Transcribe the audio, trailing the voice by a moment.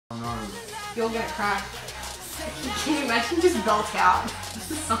You're gonna cry. Can you imagine just belt out?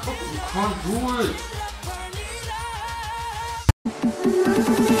 You can't do it.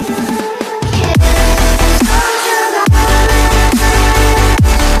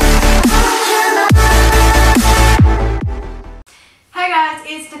 Hey guys,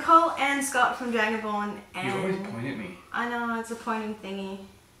 it's Nicole and Scott from DragonBorn, and You always point at me. I know, it's a pointing thingy.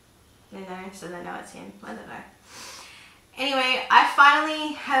 You know, so they know it's him. I don't know. Anyway, I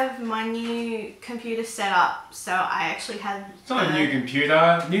finally have my new computer set up, so I actually had It's not a new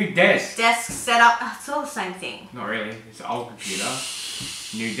computer, new desk. desk set up. Oh, it's all the same thing. Not really, it's an old computer,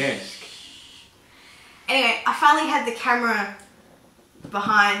 new desk. Anyway, I finally had the camera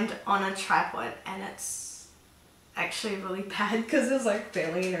behind on a tripod, and it's actually really bad because there's like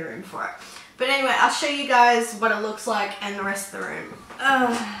barely any room for it. But anyway, I'll show you guys what it looks like and the rest of the room.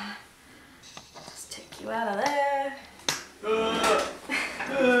 Let's take you out of there.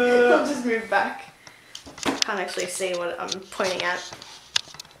 I'll just move back. Can't actually see what I'm pointing at.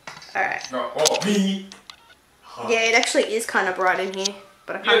 Alright. Yeah, it actually is kind of bright in here,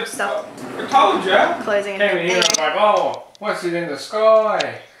 but I can't stop. I told you. Closing it. Anyway. Like, oh, what's it in the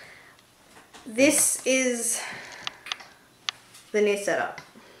sky? This is the new setup.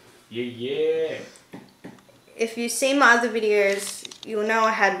 Yeah. If you've seen my other videos, you'll know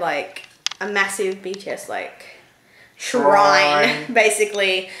I had like a massive BTS like shrine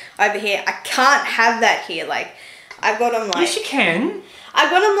basically over here. I can't have that here. Like I've got them like. Yes, you can.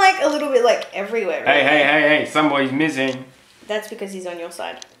 I've got them like a little bit like everywhere. Really. Hey! Somebody's missing. That's because he's on your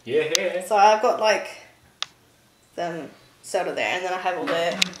side. Yeah. So I've got like them sort of there, and then I have all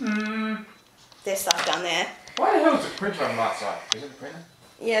their stuff down there. Why the hell is the printer on that side? Is it a printer?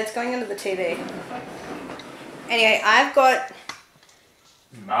 Yeah, it's going under the TV. Anyway, I've got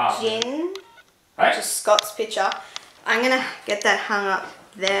Jin, which is Scott's picture. I'm gonna get that hung up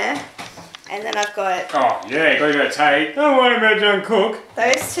there, and then I've got. Oh yeah, got your tape. Don't worry about John Cook.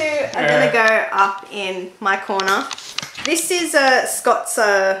 Those two are gonna go up in my corner. This is Scott's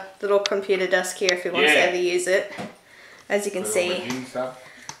little computer desk here if he wants to ever use it. As you can see. I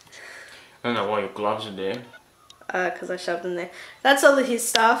don't know why your gloves are there. Because I shoved them there. That's all of his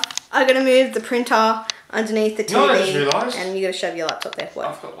stuff. I'm gonna move the printer underneath the TV. No, I just realised. And you gotta shove your laptop there. What?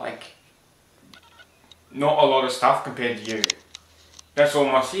 I've got like not a lot of stuff compared to you. That's all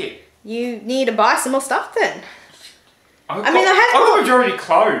my shit. You need to buy some more stuff then. I've got majority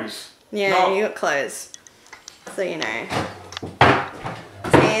clothes. Yeah, you got clothes. So you know.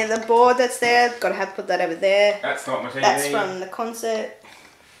 See the board that's there, gotta have to put that over there. That's not my TV. That's from the concert.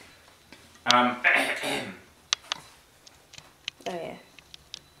 Oh yeah.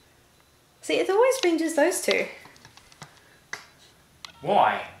 See, it's always been just those two.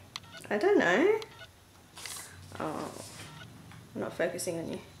 Why? I don't know. Oh, I'm not focusing on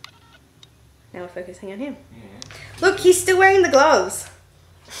you. Now we're focusing on him. Yeah. Look, he's still wearing the gloves.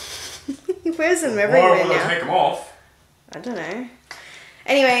 He wears them everywhere now. Why would I take them off? I don't know.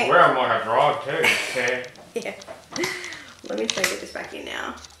 Anyway. I wear them like a drive too. Okay. Yeah. Let me try to get this back in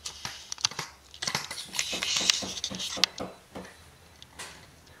now.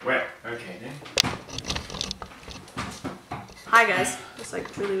 Well, okay then. Hi guys. Just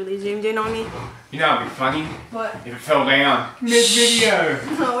like really zoomed in on me. You know it'd be funny? What? If it fell down mid-video.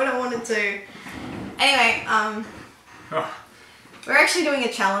 No, we don't want it to. Anyway, we're actually doing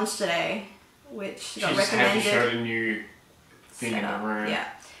a challenge today, which got recommended. She just had to show the new thing in the room. Yeah.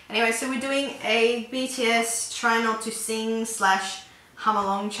 Anyway, so we're doing a BTS try not to sing / hum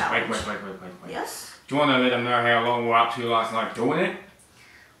along challenge. Wait. Yes? Do you want to let them know how long we're up to last night doing it?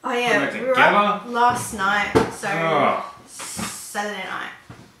 Oh yeah, we were up last night, so Saturday night.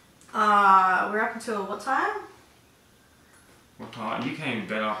 We're up until what time? What time? You came to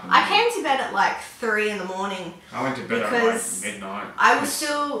bed after I came to bed at like 3 in the morning. I went to bed at like midnight. I was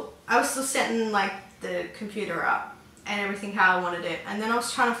still setting like the computer up and everything how I wanted it, and then I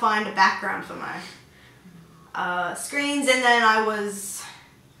was trying to find a background for my screens, and then I was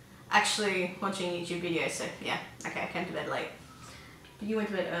actually watching YouTube videos. So yeah, okay, I came to bed late. But you went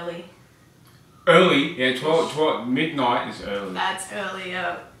to bed early. Early? Yeah, 12 midnight is early. That's early,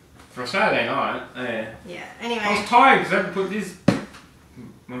 For a Saturday night, yeah. Yeah, anyway. I was tired because I had to put this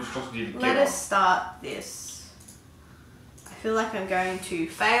monstrosity together. Let us start this. I feel like I'm going to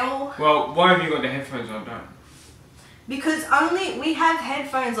fail. Well, why have you got the headphones on, don't? Because we have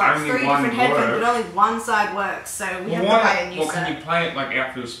headphones, like only 3 different headphones, but only one side works, so we have to buy a new set. Well, can you play it like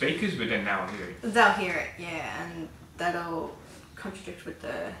out through the speakers, but then they'll hear it? They'll hear it, yeah, and that'll contradict with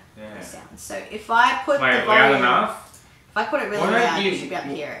the sound. So if I put play the it volume, loud enough, if I put it really loud, you should be able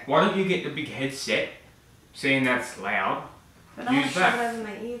to hear it. Why don't you get the big headset, seeing that's loud, But I use that. Shove it over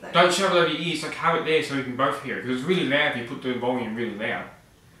my ear though. Don't shove it over your ears, like have it there so we can both hear it. Because it's really loud if you put the volume really loud.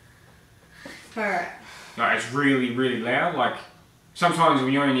 Alright. Like it's really, really loud. Like sometimes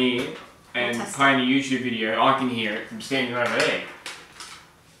when you're in here and playing a YouTube video, I can hear it from standing over there.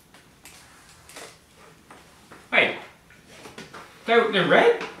 Wait. They're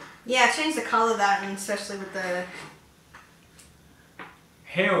red? Yeah, I changed the colour of that, and especially with the...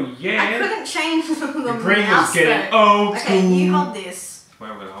 Hell yeah! I couldn't change the green mouse was getting though. old Okay, school. you hold this. What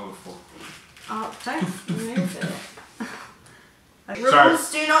am I gonna hold it for? Oh, don't move it.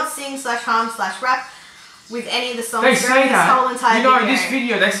 Rules: do not sing/hum/rap with any of the songs They during say this that. whole entire You know, video. this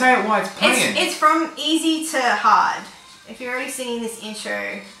video, they say it while it's playing. It's from easy to hard. If you're already singing this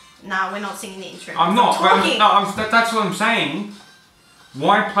intro, no, we're not singing the intro. I'm not. Talking. That's what I'm saying.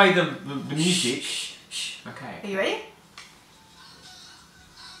 Why play the music? Shh. Okay. Are you ready?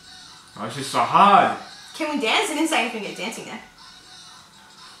 Oh, it's just so hard. Can we dance? I didn't say anything about dancing there.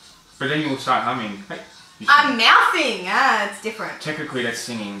 But then you'll start humming. Hey, I'm mouthing. It's different. technically, that's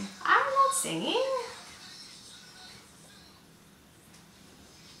singing. I'm not singing.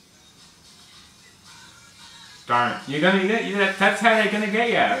 Don't. You're gonna get you. That's how they're gonna get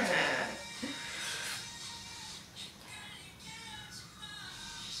you.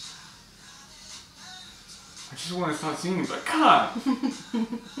 I just want to start singing, but I can't.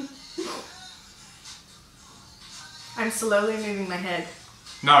 I'm slowly moving my head.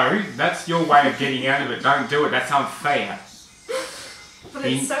 No, that's your way of getting out of it. Don't do it. That's unfair. But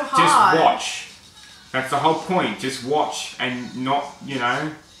it's so hard. Just watch. That's the whole point. Just watch and not, you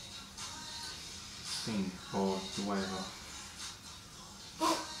know, sing or do whatever.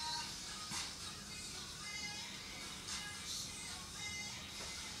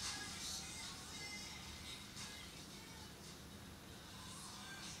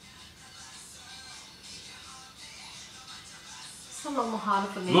 It's a lot more harder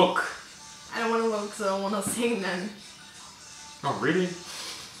for me. Look. I don't want to look because I don't want to sing then. Oh, really?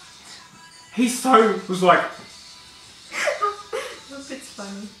 He was like... Look, it's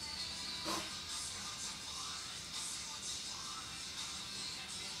funny.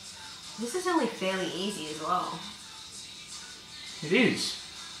 This is only fairly easy as well. It is.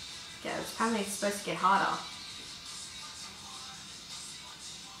 Yeah, it's apparently supposed to get harder.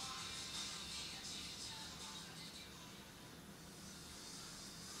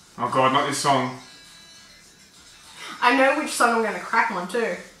 Oh god, not this song. I know which song I'm going to crack on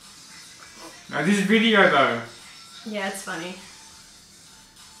too. No, this video though. Yeah, it's funny.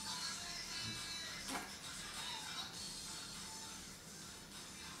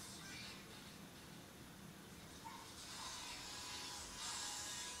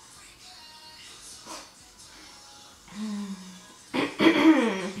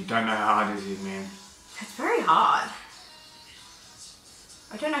 You don't know how hard this is, man. It's very hard.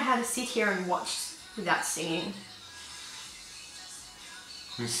 I don't know how to sit here and watch without singing.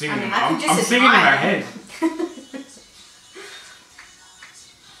 I'm singing, I mean, I'm singing in my head.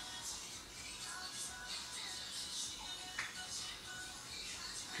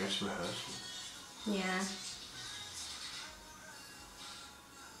 Dress rehearsal. Yeah.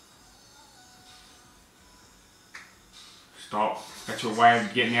 Stop. That's your way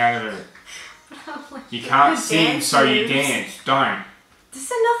of getting out of it. Like, You can't sing, dance so you moves. dance. Don't. This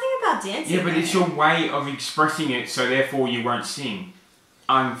said nothing about dancing. Yeah, but it's your way of expressing it, so therefore you won't sing.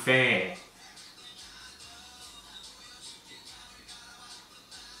 Unfair.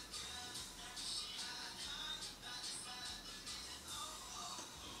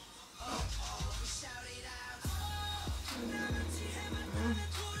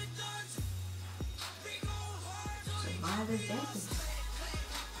 So why are they dancing?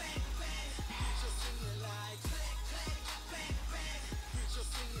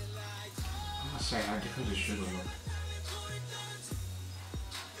 I must say, how different does Sugar look?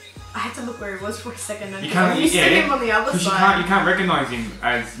 I had to look where he was for a second. You can't, you see him on the other because side. you can't recognise him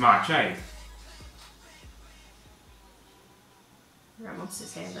as much, eh? Right, what's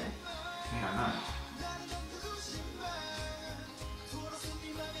his hair though? Yeah, I know.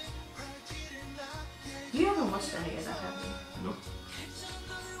 You haven't watched any of that, have you? Nope.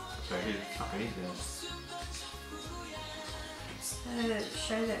 So who the fuck is this?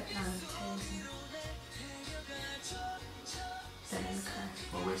 Show that Taylor. That in the car.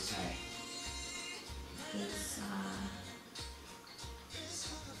 Well, where's Tay? He's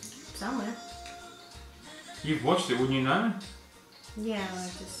somewhere. You've watched it, wouldn't you know? Yeah, I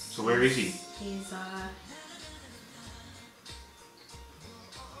just. So where is he? He's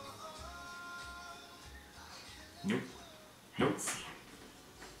Nope. Nope.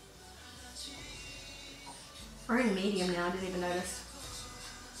 We're in medium now, I didn't even notice.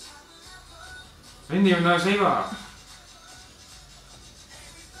 I didn't even notice either.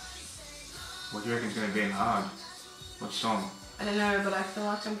 What do you reckon's gonna be in hard? What song? I don't know, but I feel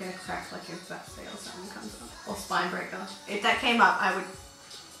like I'm gonna crack like if birthday or something comes up. Or spine breaker. If that came up, I would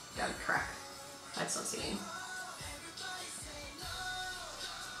crack. I'd start singing.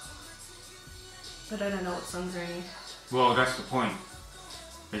 But I don't know what songs are in. Well, that's the point.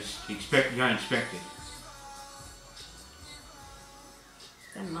 It's you don't expect it.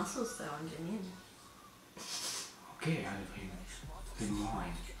 Them muscles though on Janine. Okay, I didn't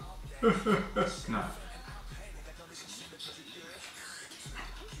mind. No.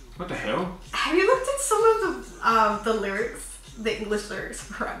 What the hell? Have you looked at some of the lyrics, the English lyrics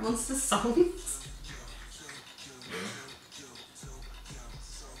for Rap Monster songs? Yeah.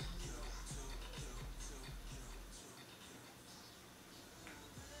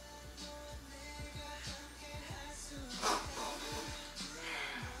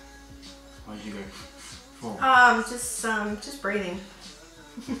 Why did you go for? Just breathing.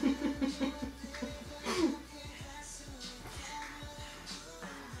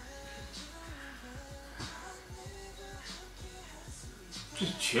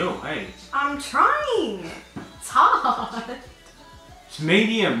 Just chill, hey. I'm trying. It's hard. It's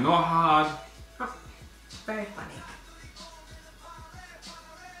medium, not hard. Oh, very funny.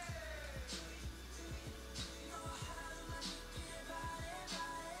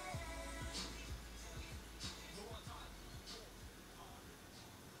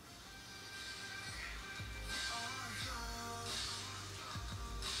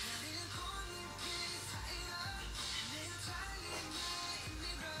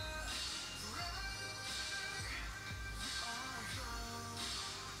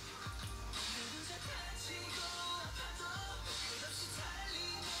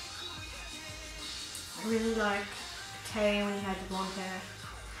 I really like Tay when he had the blonde hair.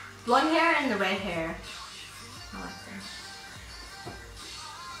 Blonde hair and the red hair. I like them.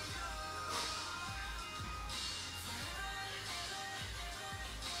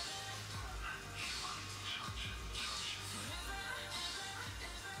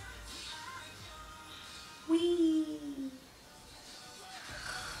 Whee!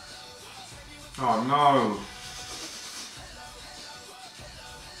 Oh no.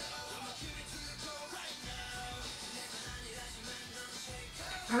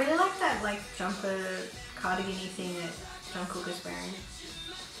 I really like that jumper cardigan-y thing that Jungkook is wearing.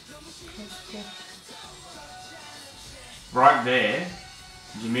 That's cool. Right there,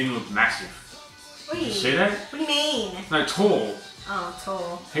 Jimin looked massive. Did you see that? What do you mean? No, tall. Oh,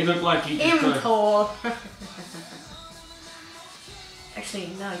 tall. He looked like he Him just tall. Actually,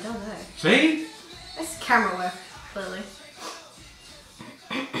 no, I don't know. See? That's camera work, clearly.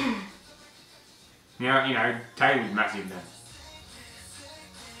 You know, Tay was massive then.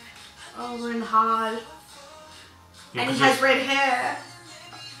 Oh, we're in hard. Yeah, And he has red hair.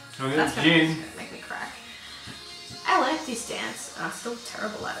 Oh, That's there's gonna Jin. make me crack. I like this dance, and I'm still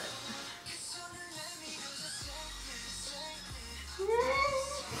terrible at it.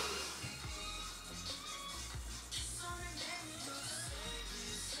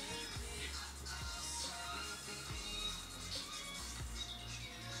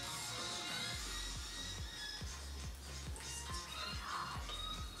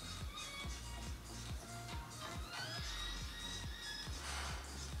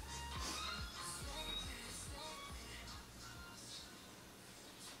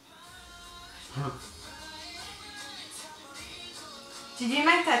 Did you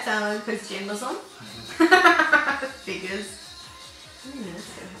make that download because Jim was on? Figures.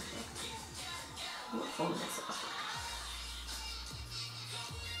 What form is this?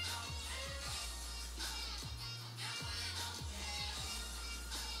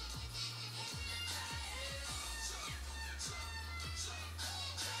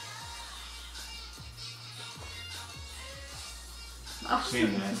 I've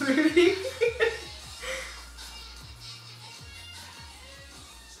seen that. Movie.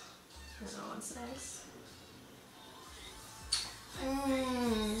 That one's nice.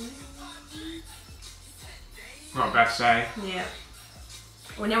 What I'm about to say. Yeah.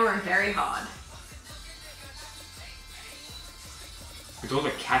 We're now we're very hard. With all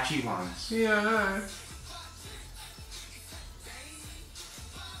the catchy ones. Yeah, I know.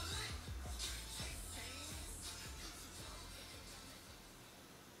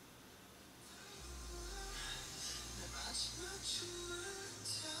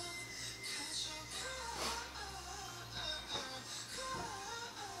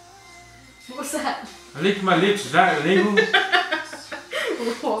 What's that? I licked my lips, is that illegal?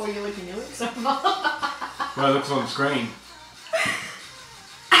 What were you licking your lips over? Well, it looks on the screen.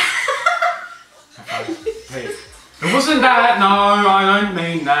 Hey, it wasn't that. No, I don't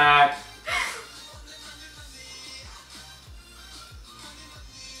mean that.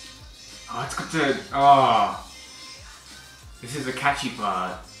 Oh, it's got to. Oh, this is the catchy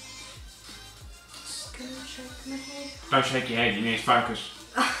part. Just gonna shake my head. Don't shake your head. You need to focus.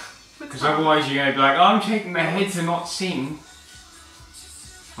 Because otherwise you're gonna be like, oh, I'm shaking my head to not sing.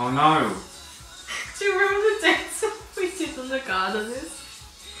 Oh no. Do you remember the dance we did on the gardeners?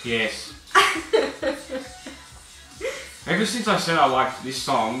 Yes. Ever since I said I liked this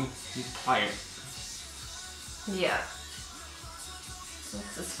song, you play it. Yeah.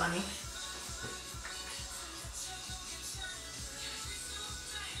 This is funny.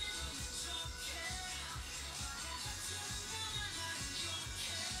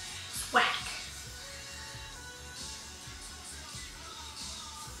 Whack.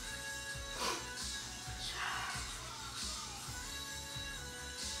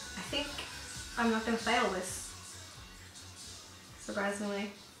 I think I'm not going to fail this,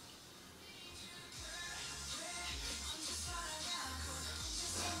 surprisingly.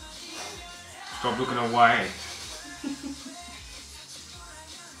 Stop looking away.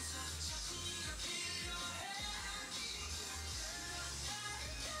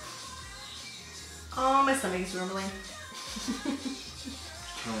 Oh, my stomach is rumbling. Just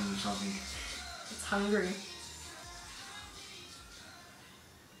telling you something. It's hungry.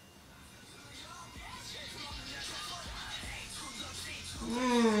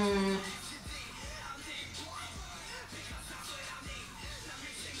 Mmm.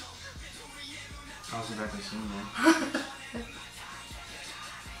 I was about to sing that.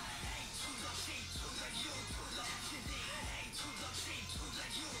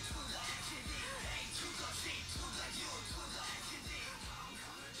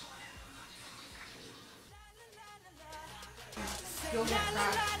 You'll get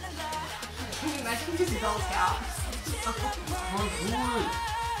that. Can you imagine just dolls out?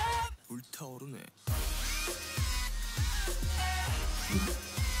 불타오르네.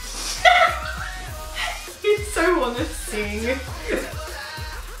 You so want to sing.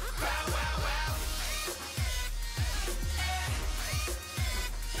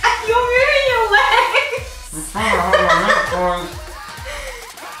 You're moving your legs.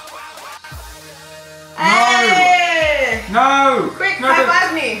 Hey! No! Quick, no, high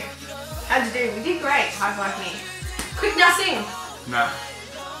five me. How'd you do? We did great. High five me. Quick, now sing. No.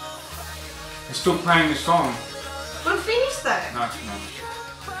 They're still playing the song. We're finished though. No, no.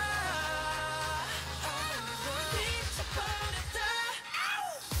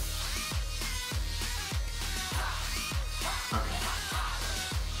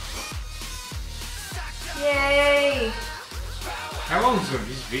 Yay! How long is this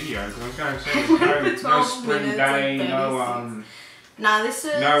video? Because I was going to say there's no 12 spring minutes day, and no 36. Nah, this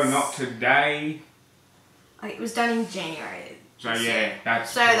is... no, not today. It was done in January. So yeah,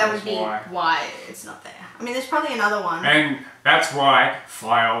 that's So that would be why. why it's not there. I mean, there's probably another one. And that's why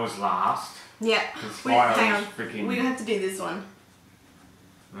Fire was last. Yeah. Because Wait, Fire hang was on. freaking. We have to do this one.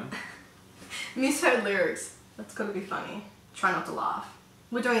 Huh? Misheard lyrics. That's gotta be funny. Try not to laugh.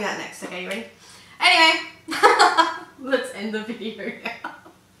 We're doing that next, okay? You ready? Anyway, let's end the video now.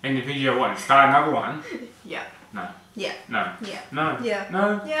 End the video what? Start another one? Yeah. No. Yeah. No. Yeah. No. Yeah.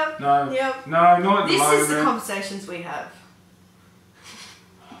 No. Yep. No. Yep. No, not at the This moment. is the conversations we have.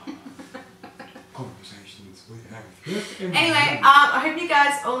 Conversations we have. Anyway, I hope you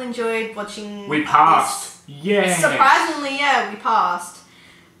guys all enjoyed watching. We passed. This. Yeah. Surprisingly, yeah, we passed.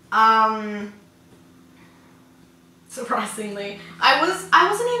 Surprisingly, I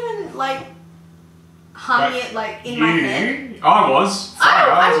wasn't even like humming it like in my head. I was.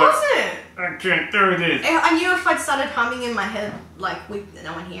 Sorry, I was wasn't. Like, I can't do this. I knew if I'd started humming in my head, like with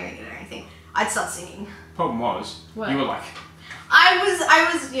no one hearing it or anything, I'd start singing. Problem was, What? you were like, I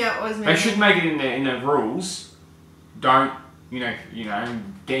was, yeah, I was. they should make it in the rules. Don't, you know,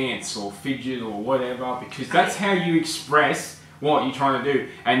 dance or fidget or whatever, because that's how you express what you're trying to do,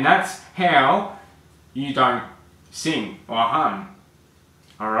 and that's how you don't sing or hum.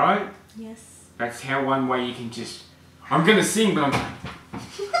 All right? Yes. That's how one way you can just. I'm gonna sing, but I'm.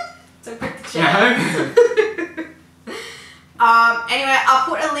 So quick to You check. know? Anyway, I'll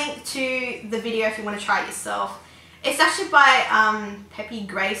put a link to the video if you want to try it yourself. It's actually by Peppy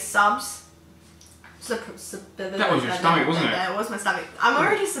Grace Subs. That was your stomach, wasn't it? It was my stomach. I'm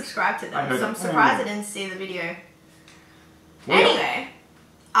already subscribed to I them, heard so I'm it. surprised I didn't see the video. Well. Anyway,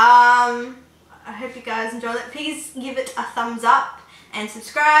 I hope you guys enjoyed it. Please give it a thumbs up and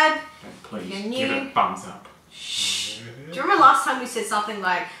subscribe. Please If you're give new. it a thumbs up. Shh. Do you remember last time we said something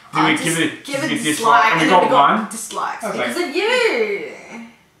like, Did we give it a dislike? dislike, And we then we got got one. dislikes Okay. because of you.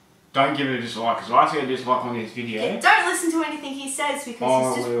 Don't give it a dislike, because I see a dislike on this video. Yeah, don't listen to anything he says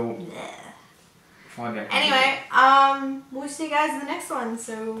because he's just. will Bleh. find out. Anyway, we'll see you guys in the next one.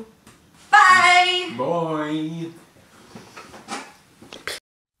 So, bye. Bye.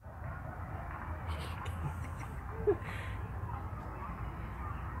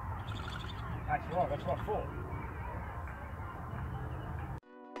 That's right, that's what I thought.